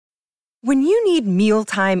When you need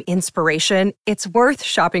mealtime inspiration, it's worth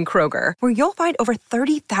shopping Kroger, where you'll find over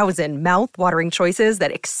 30,000 mouth-watering choices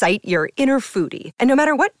that excite your inner foodie. And no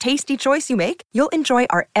matter what tasty choice you make, you'll enjoy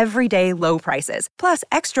our everyday low prices, plus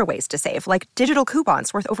extra ways to save, like digital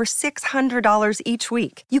coupons worth over $600 each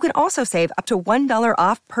week. You can also save up to $1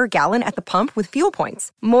 off per gallon at the pump with fuel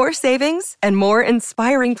points. More savings and more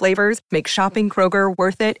inspiring flavors make shopping Kroger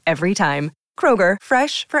worth it every time. Kroger,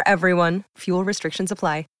 fresh for everyone. Fuel restrictions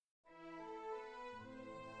apply.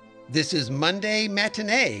 This is Monday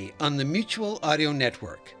Matinee on the Mutual Audio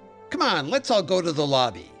Network. Come on, let's all go to the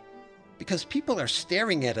lobby. Because people are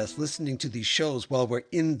staring at us listening to these shows while we're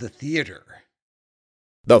in the theater.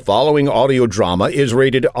 The following audio drama is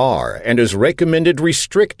rated R and is recommended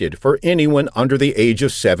restricted for anyone under the age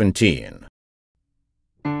of 17.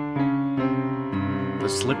 The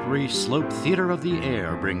Slippery Slope Theater of the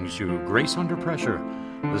Air brings you Grace Under Pressure,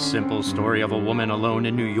 the simple story of a woman alone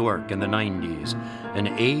in New York in the 90s, an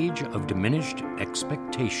age of diminished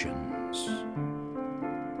expectations.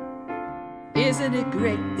 Isn't it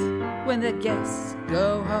great when the guests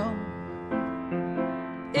go home?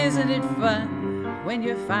 Isn't it fun when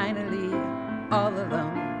you're finally all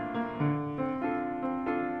alone?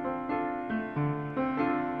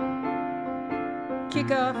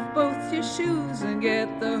 Kick off both your shoes and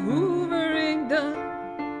get the hoovering done,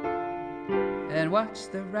 and watch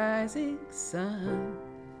the rising sun.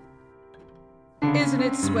 Isn't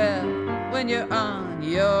it swell when you're on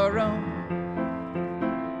your own?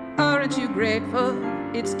 Aren't you grateful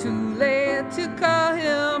it's too late to call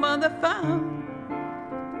him on the phone?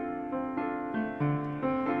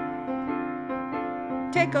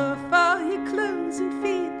 Take off all your clothes and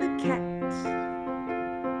feed the cat.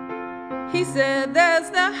 He said, there's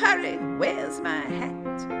no hurry, where's my hat?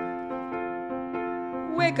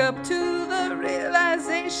 Wake up to the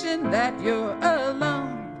realization that you're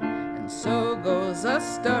alone. And so goes a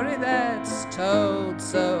story that's told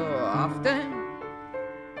so often.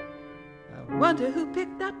 I wonder who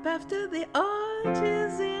picked up after the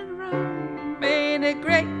orgies in Rome. Ain't it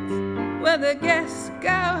great when the guests go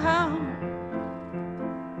home?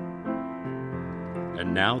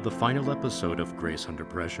 And now the final episode of Grace Under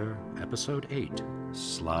Pressure, Episode 8,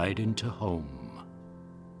 Slide into Home.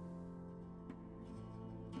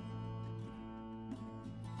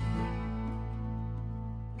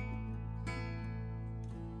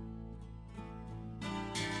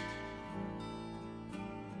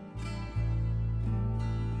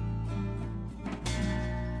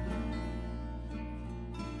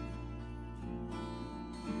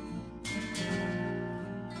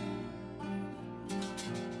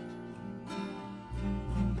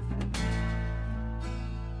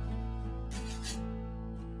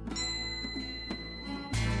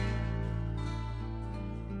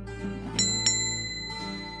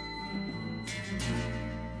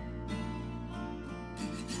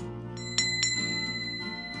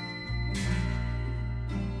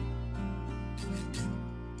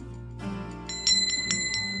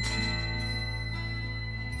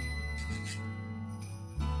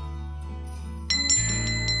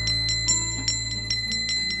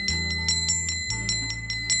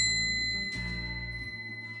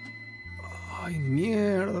 ¡Ay,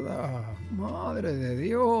 mierda! ¡Madre de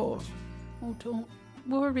Dios! Oh, don't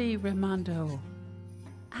worry, Raimondo.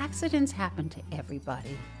 Accidents happen to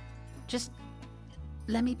everybody. Just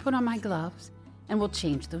let me put on my gloves and we'll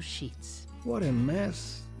change those sheets. What a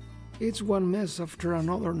mess. It's one mess after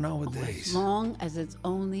another nowadays. As long as it's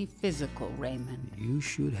only physical, Raymond. You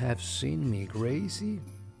should have seen me, Gracie.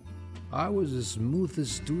 I was the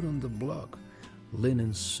smoothest dude on the block.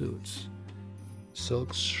 Linen suits,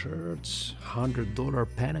 silk shirts, $100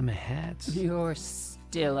 Panama hats. You're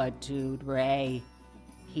still a dude, Ray.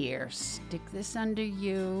 Here, stick this under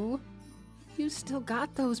you. You still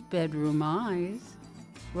got those bedroom eyes.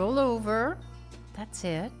 Roll over. That's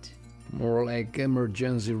it. More like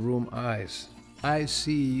emergency room eyes. I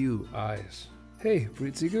see you eyes. Hey,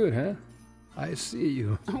 pretty good, huh? I see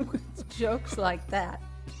you. With jokes like that,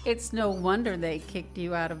 it's no wonder they kicked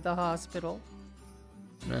you out of the hospital.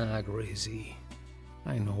 Ah, Gracie.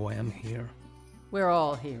 I know why I'm here. We're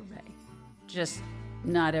all here, Ray. Just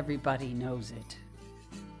not everybody knows it.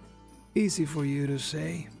 Easy for you to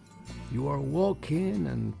say. You are walking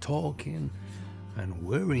and talking and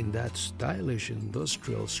wearing that stylish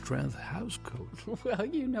industrial strength housecoat. Well,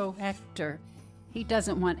 you know Hector. He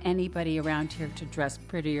doesn't want anybody around here to dress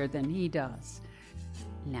prettier than he does.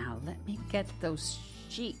 Now, let me get those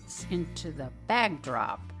sheets into the bag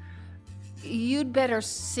drop. You'd better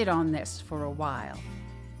sit on this for a while.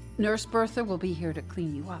 Nurse Bertha will be here to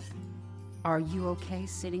clean you up. Are you okay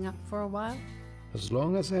sitting up for a while? As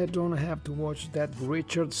long as I don't have to watch that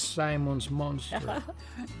Richard Simmons monster.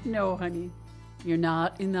 No, honey, you're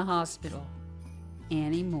not in the hospital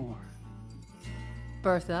anymore.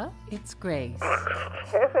 Bertha, it's Grace.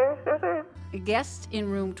 A guest in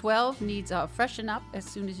room 12 needs a freshen up as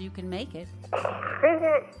soon as you can make it.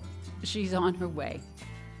 She's on her way.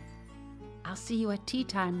 I'll see you at tea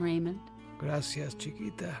time, Raymond. Gracias,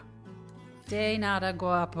 chiquita. De nada,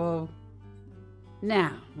 guapo.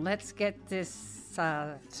 Now, let's get this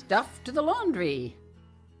stuff to the laundry.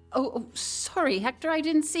 Oh, sorry, Hector, I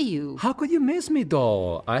didn't see you. How could you miss me,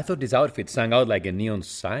 doll? I thought this outfit sang out like a neon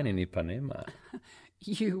sign in Ipanema.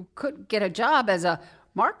 You could get a job as a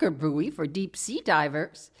marker buoy for deep sea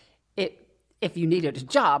divers. If you needed a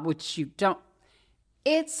job, which you don't.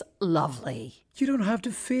 It's lovely. You don't have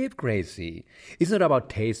to fib, Gracie. It's not about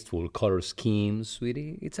tasteful color schemes,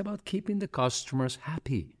 sweetie. It's about keeping the customers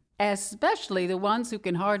happy. Especially the ones who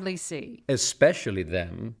can hardly see. Especially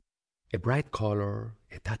them. A bright color,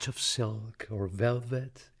 a touch of silk or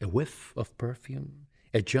velvet, a whiff of perfume,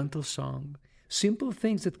 a gentle song. Simple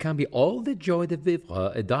things that can be all the joy de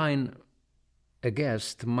vivre a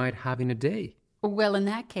guest might have in a day. Well, in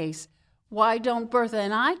that case, why don't Bertha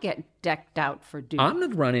and I get decked out for duty? I'm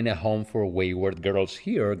not running a home for wayward girls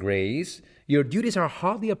here, Grace. Your duties are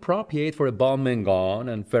hardly appropriate for a Balmain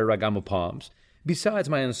and Ferragamo pumps. Besides,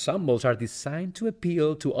 my ensembles are designed to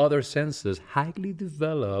appeal to other senses highly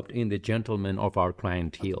developed in the gentlemen of our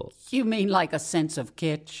clientele. You mean like a sense of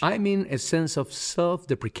kitsch? I mean a sense of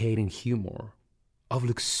self-deprecating humor, of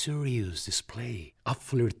luxurious display, of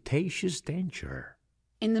flirtatious danger.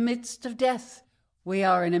 In the midst of death, we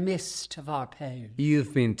are in a mist of our pain.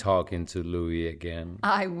 You've been talking to Louis again.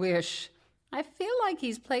 I wish. I feel like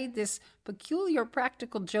he's played this peculiar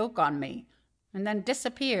practical joke on me and then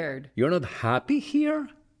disappeared. You're not happy here?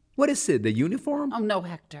 What is it, the uniform? Oh, no,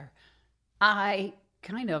 Hector. I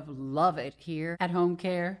kind of love it here at Home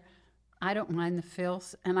Care. I don't mind the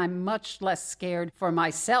filth, and I'm much less scared for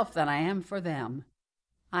myself than I am for them.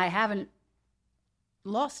 I haven't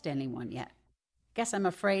lost anyone yet. Guess I'm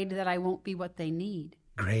afraid that I won't be what they need.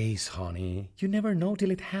 Grace, honey, you never know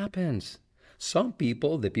till it happens. Some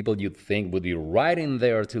people, the people you'd think would be right in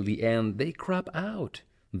there till the end, they crap out.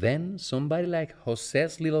 Then somebody like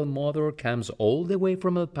Jose's little mother comes all the way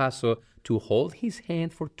from El Paso to hold his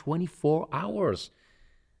hand for 24 hours.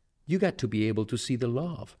 You got to be able to see the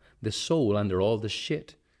love, the soul under all the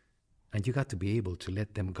shit. And you got to be able to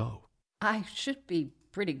let them go. I should be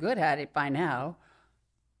pretty good at it by now.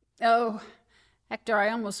 Oh, Hector, I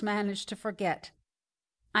almost managed to forget.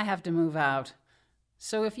 I have to move out.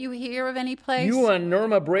 So if you hear of any place... You and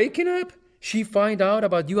Norma breaking up? She find out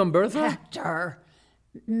about you and Bertha? Hector,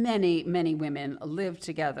 many, many women live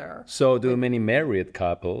together. So do many married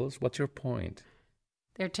couples. What's your point?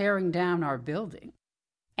 They're tearing down our building.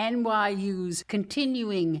 NYU's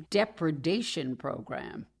continuing depredation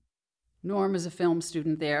program. Norma's a film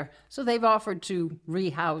student there, so they've offered to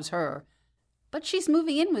rehouse her. But she's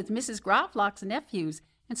moving in with Mrs. Graflock's nephews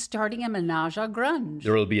and starting a menage a grunge.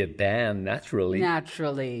 There'll be a dance, naturally.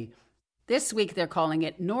 Naturally. This week they're calling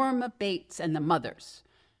it Norma Bates and the Mothers.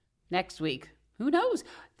 Next week, who knows?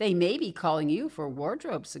 They may be calling you for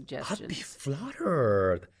wardrobe suggestions. I'd be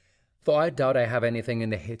flattered. Though I doubt I have anything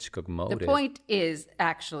in the Hitchcock motive. The point is,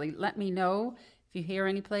 actually, let me know if you hear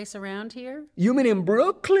any place around here. You mean in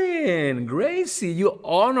Brooklyn? Gracie, you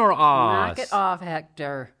honor us. Knock it off,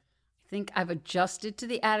 Hector. I think I've adjusted to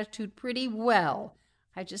the attitude pretty well.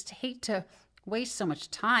 I just hate to waste so much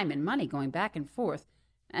time and money going back and forth.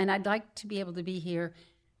 And I'd like to be able to be here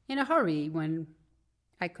in a hurry when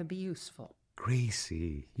I could be useful.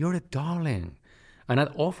 Gracie, you're a darling. And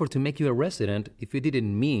I'd offer to make you a resident if it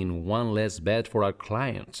didn't mean one less bed for our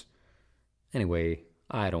clients. Anyway,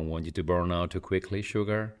 I don't want you to burn out too quickly,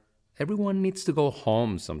 sugar. Everyone needs to go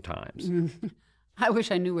home sometimes. I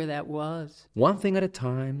wish I knew where that was. One thing at a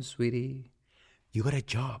time, sweetie. You got a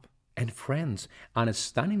job and friends and a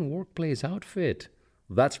stunning workplace outfit.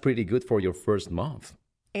 That's pretty good for your first month.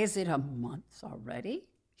 Is it a month already?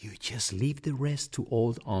 You just leave the rest to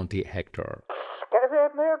old Auntie Hector.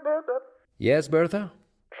 Yes, Bertha?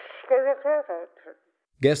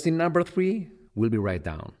 Guesting number 3 will be right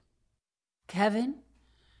down. Kevin?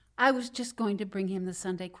 I was just going to bring him the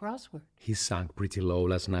Sunday crossword. He sank pretty low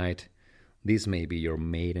last night. This may be your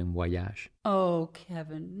maiden voyage. Oh,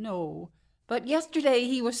 Kevin, no. But yesterday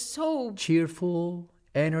he was so... cheerful,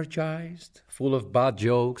 energized, full of bad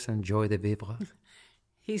jokes and joie de vivre.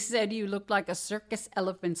 He said you looked like a circus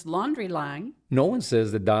elephant's laundry line. No one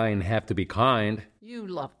says the dying have to be kind. You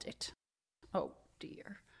loved it. Oh,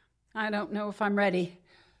 dear. I don't know if I'm ready.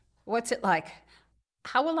 What's it like?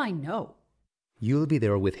 How will I know? You'll be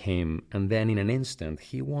there with him, and then in an instant,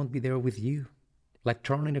 he won't be there with you. Like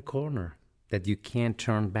turning a corner that you can't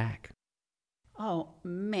turn back. Oh,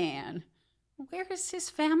 man. Where is his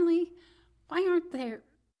family? Why aren't there?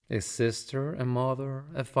 A sister, a mother,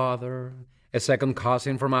 a father, a second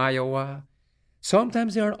cousin from Iowa.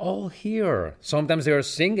 Sometimes they are all here. Sometimes they are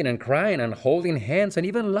singing and crying and holding hands and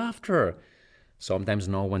even laughter. Sometimes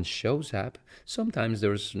no one shows up. Sometimes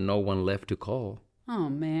there's no one left to call. Oh,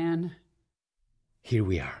 man. Here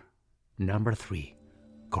we are. Number 3.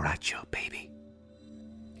 Coraggio, baby.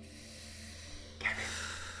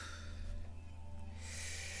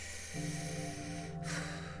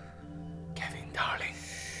 Kevin, darling.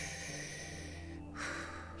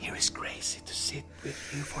 Here is Gracie to sit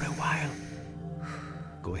with you for a while.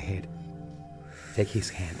 Go ahead. Take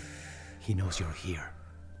his hand. He knows you're here.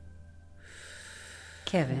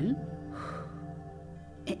 Kevin,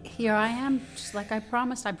 here I am, just like I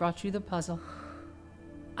promised. I brought you the puzzle.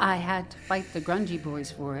 I had to fight the grungy boys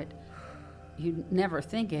for it. You'd never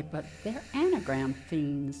think it, but they're anagram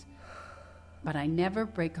fiends. But I never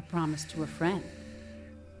break a promise to a friend.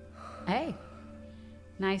 Hey,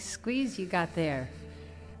 nice squeeze you got there.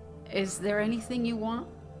 Is there anything you want?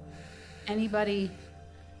 Anybody?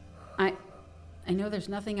 I know there's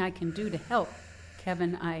nothing I can do to help,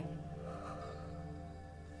 Kevin.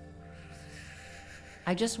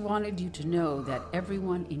 I just wanted you to know that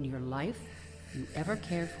everyone in your life you ever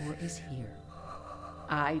cared for is here.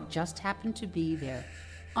 I just happen to be their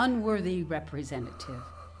unworthy representative.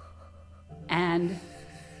 And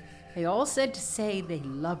they all said to say they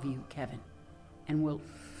love you, Kevin, and will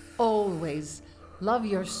always love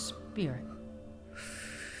your spirit.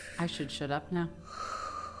 I should shut up now.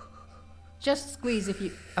 Just squeeze if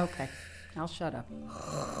you... Okay, I'll shut up.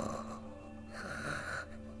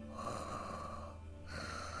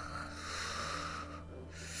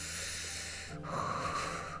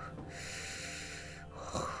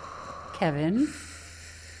 Kevin?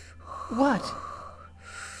 What?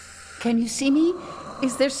 Can you see me?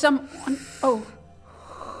 Is there someone... Oh,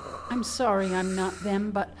 I'm sorry I'm not them,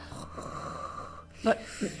 but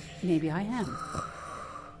maybe I am.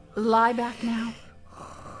 Lie back now.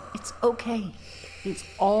 It's okay. It's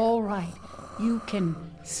all right. You can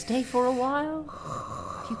stay for a while.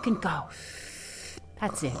 You can go.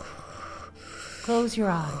 That's it. Close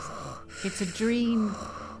your eyes. It's a dream.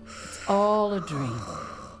 It's all a dream.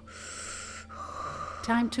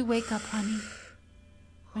 Time to wake up, honey.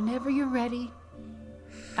 Whenever you're ready,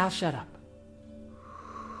 I'll shut up.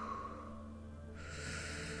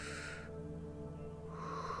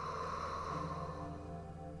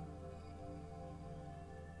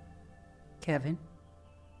 Kevin?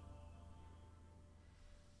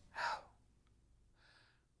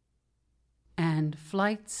 And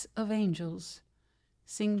flights of angels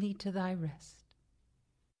sing thee to thy rest.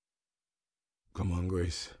 Come on,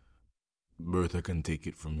 Grace. Bertha can take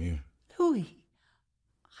it from here. Louis,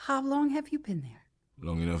 how long have you been there?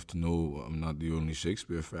 Long enough to know I'm not the only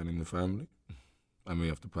Shakespeare fan in the family. I may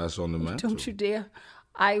have to pass on the mantle. Don't you dare.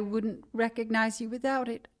 I wouldn't recognize you without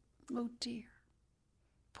it. Oh, dear.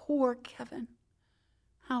 Poor Kevin.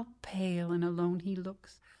 How pale and alone he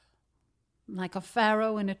looks. Like a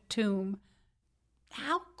pharaoh in a tomb.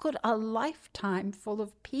 How could a lifetime full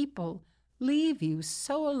of people leave you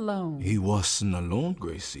so alone? He wasn't alone,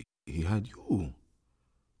 Gracie. He had you.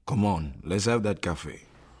 Come on, let's have that cafe.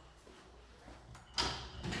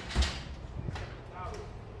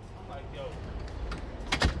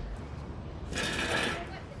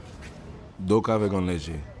 Do café con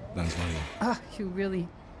leche. Thanks, Maria. You really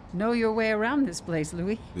know your way around this place,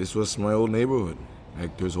 Louis. This was my old neighborhood.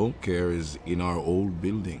 Hector's home care is in our old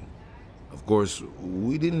building. Of course,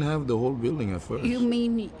 we didn't have the whole building at first. You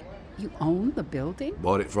mean you own the building?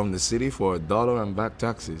 Bought it from the city for $1 and back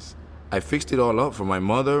taxes. I fixed it all up for my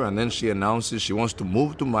mother, and then she announces she wants to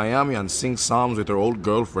move to Miami and sing psalms with her old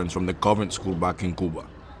girlfriends from the convent school back in Cuba.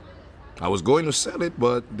 I was going to sell it,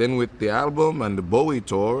 but then with the album and the Bowie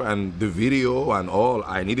tour and the video and all,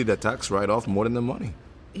 I needed a tax write-off more than the money.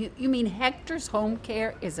 You mean Hector's home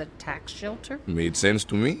care is a tax shelter? Made sense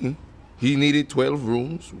to me. He needed 12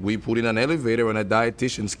 rooms. We put in an elevator and a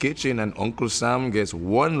dietitian's kitchen, and Uncle Sam gets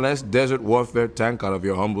one less desert warfare tank out of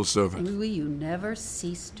your humble servant. Louis, you never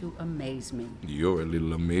cease to amaze me. You're a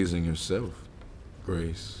little amazing yourself,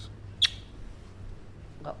 Grace.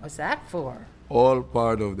 What was that for? All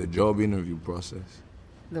part of the job interview process.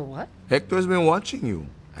 The what? Hector's been watching you,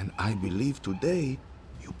 and I believe today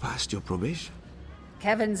you passed your probation.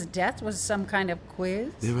 Kevin's death was some kind of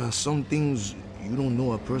quiz? There are some things you don't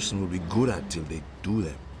know a person will be good at till they do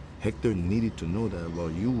them. Hector needed to know that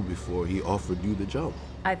about you before he offered you the job.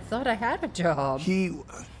 I thought I had a job.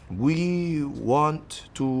 We want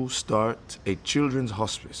to start a children's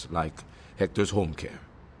hospice, like Hector's Home Care.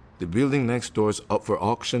 The building next door is up for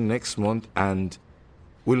auction next month, and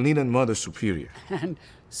we'll need a Mother Superior. And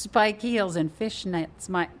spike heels and fishnets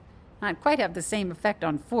might not quite have the same effect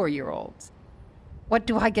on 4-year-olds. What,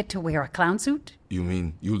 do I get to wear a clown suit? You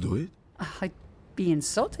mean you'll do it? I'd be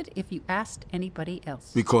insulted if you asked anybody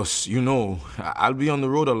else. Because, I'll be on the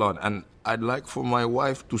road a lot, and I'd like for my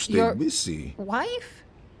wife to stay busy. Wife?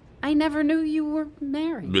 I never knew you were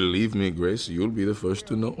married. Believe me, Grace, you'll be the first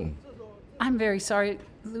to know. I'm very sorry,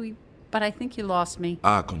 Louis, but I think you lost me.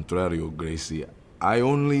 Contrario, Gracie. I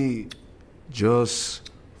only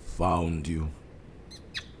just found you.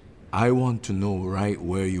 I want to know right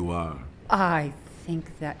where you are. I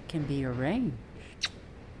think that can be arranged.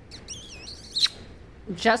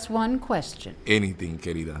 Just one question. Anything,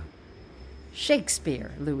 querida.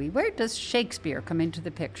 Shakespeare, Louis. Where does Shakespeare come into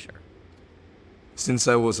the picture? Since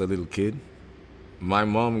I was a little kid, my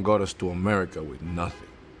mom got us to America with nothing.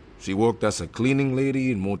 She worked as a cleaning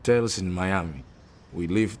lady in motels in Miami. We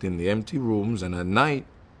lived in the empty rooms, and at night,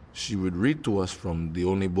 she would read to us from the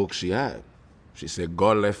only book she had. She said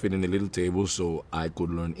God left it in the little table so I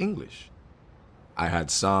could learn English. I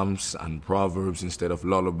had Psalms and Proverbs instead of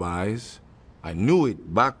lullabies. I knew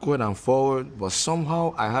it backward and forward, but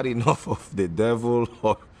somehow I had enough of the devil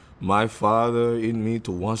or my father in me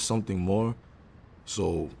to want something more.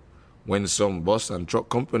 So when some bus and truck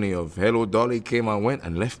company of Hello Dolly came and went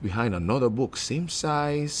and left behind another book, same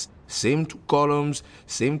size, same 2 columns,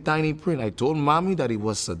 same tiny print, I told Mommy that it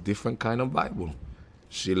was a different kind of Bible.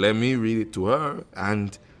 She let me read it to her,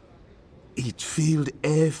 and it filled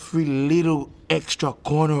every little extra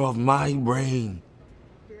corner of my brain.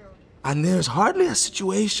 And there's hardly a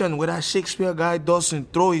situation where that Shakespeare guy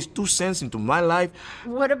doesn't throw his 2 cents into my life.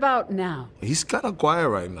 What about now? He's kind of quiet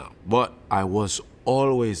right now, but I was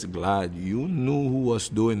always glad you knew who was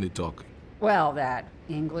doing the talking. Well, that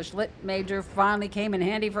English lit major finally came in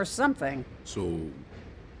handy for something. So,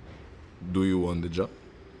 do you want the job?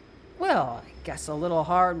 Well, I guess a little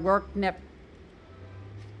hard work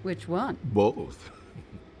Which one? Both.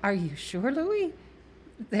 Are you sure, Louis?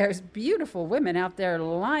 There's beautiful women out there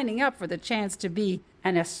lining up for the chance to be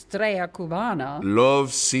an estrella cubana.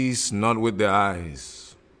 Love sees not with the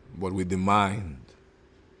eyes, but with the mind.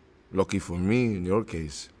 Lucky for me, in your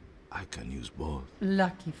case, I can use both.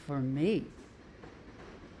 Lucky for me.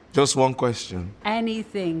 Just one question.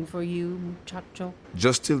 Anything for you, muchacho?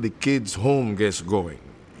 Just till the kids' home gets going.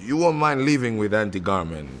 You won't mind living with Auntie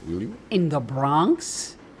Carmen, will you? In the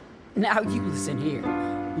Bronx? Now you listen here,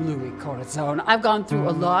 Louis Corazon. I've gone through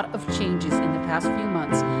a lot of changes in the past few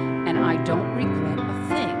months, and I don't regret a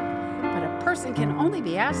thing. But a person can only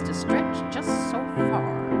be asked to stretch just so far.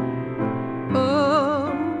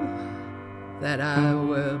 Oh, that I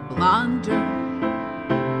were blonder.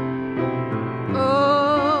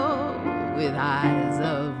 Oh, with eyes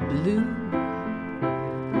of blue.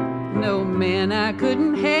 No man I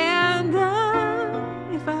couldn't handle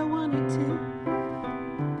if I wanted to.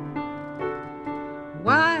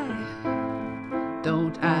 Why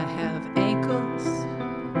don't I have ankles?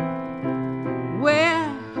 Where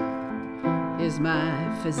is my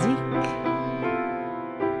physique?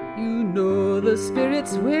 You know the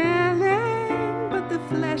spirit's willing, but the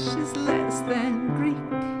flesh is less than Greek.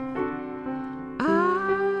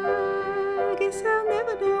 I guess I'll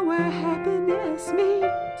never know where happiness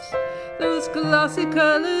meets those glossy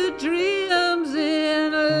colored dreams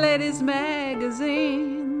in ladies'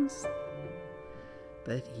 magazines.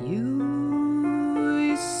 But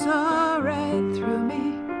you saw right through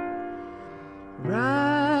me,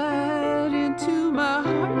 right into my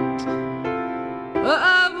heart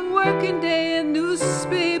of working day and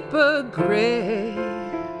newspaper gray.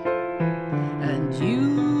 And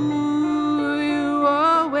you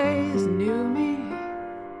always knew me.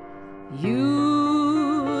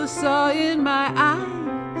 You saw in my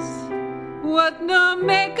eyes what no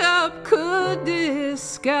makeup could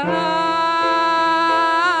disguise.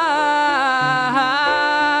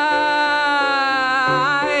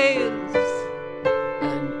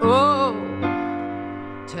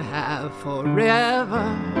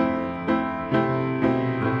 Forever,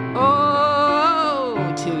 oh,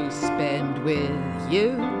 to spend with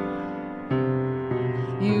you.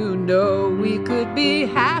 You know we could be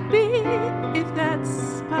happy if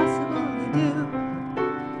that's possible to do.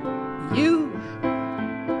 You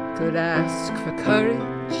could ask for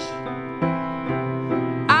courage,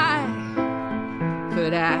 I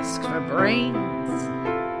could ask for brains.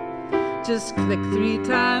 Just click 3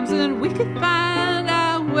 times and we could find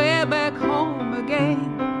our way back home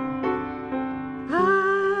again.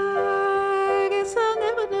 I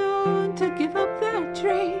someone to give up their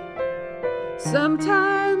dream.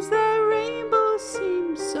 Sometimes the rainbow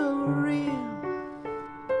seems so real.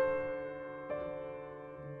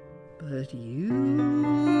 But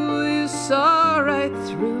you saw right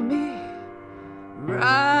through me,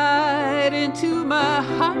 right into my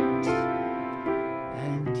heart.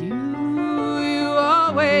 And you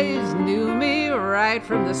always knew me right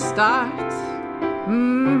from the start.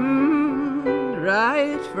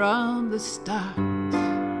 Right from the start.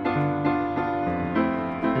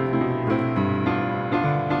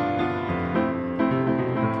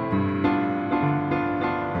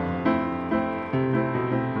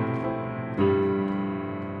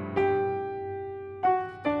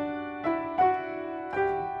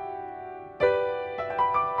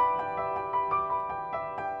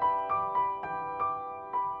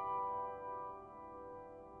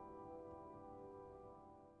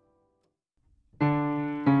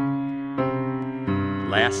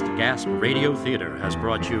 Last Gasp Radio Theater has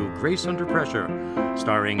brought you Grace Under Pressure,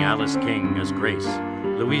 starring Alice King as Grace,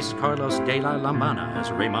 Luis Carlos de la Lambana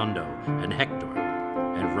as Raimundo and Hector,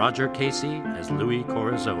 and Roger Casey as Louis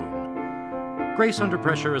Corazon. Grace Under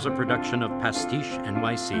Pressure is a production of Pastiche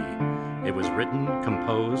NYC. It was written,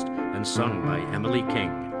 composed, and sung by Emily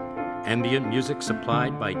King. Ambient music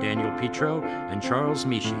supplied by Daniel Petro and Charles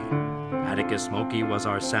Mishi. Atticus Smokey was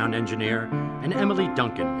our sound engineer, and Emily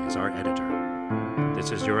Duncan is our editor.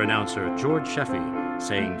 This is your announcer, George Sheffy,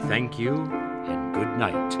 saying thank you and good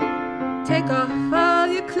night. Take off all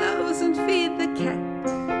your clothes and feed the cat.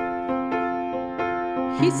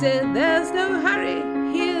 He said, there's no hurry,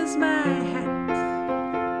 here's my hat.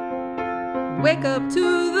 Wake up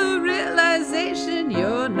to the realization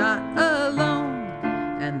you're not alone.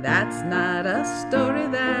 And that's not a story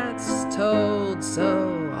that's told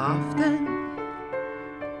so often.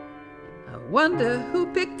 Wonder who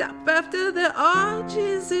picked up after the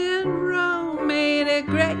orgies in Rome. Ain't it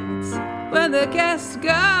great when the guests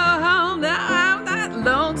go home? Now I'm not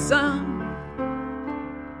lonesome.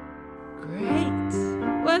 Great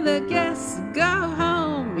when the guests go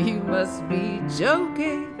home. You must be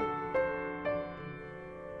joking.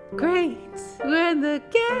 Great when the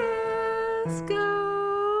guests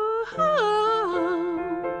go home.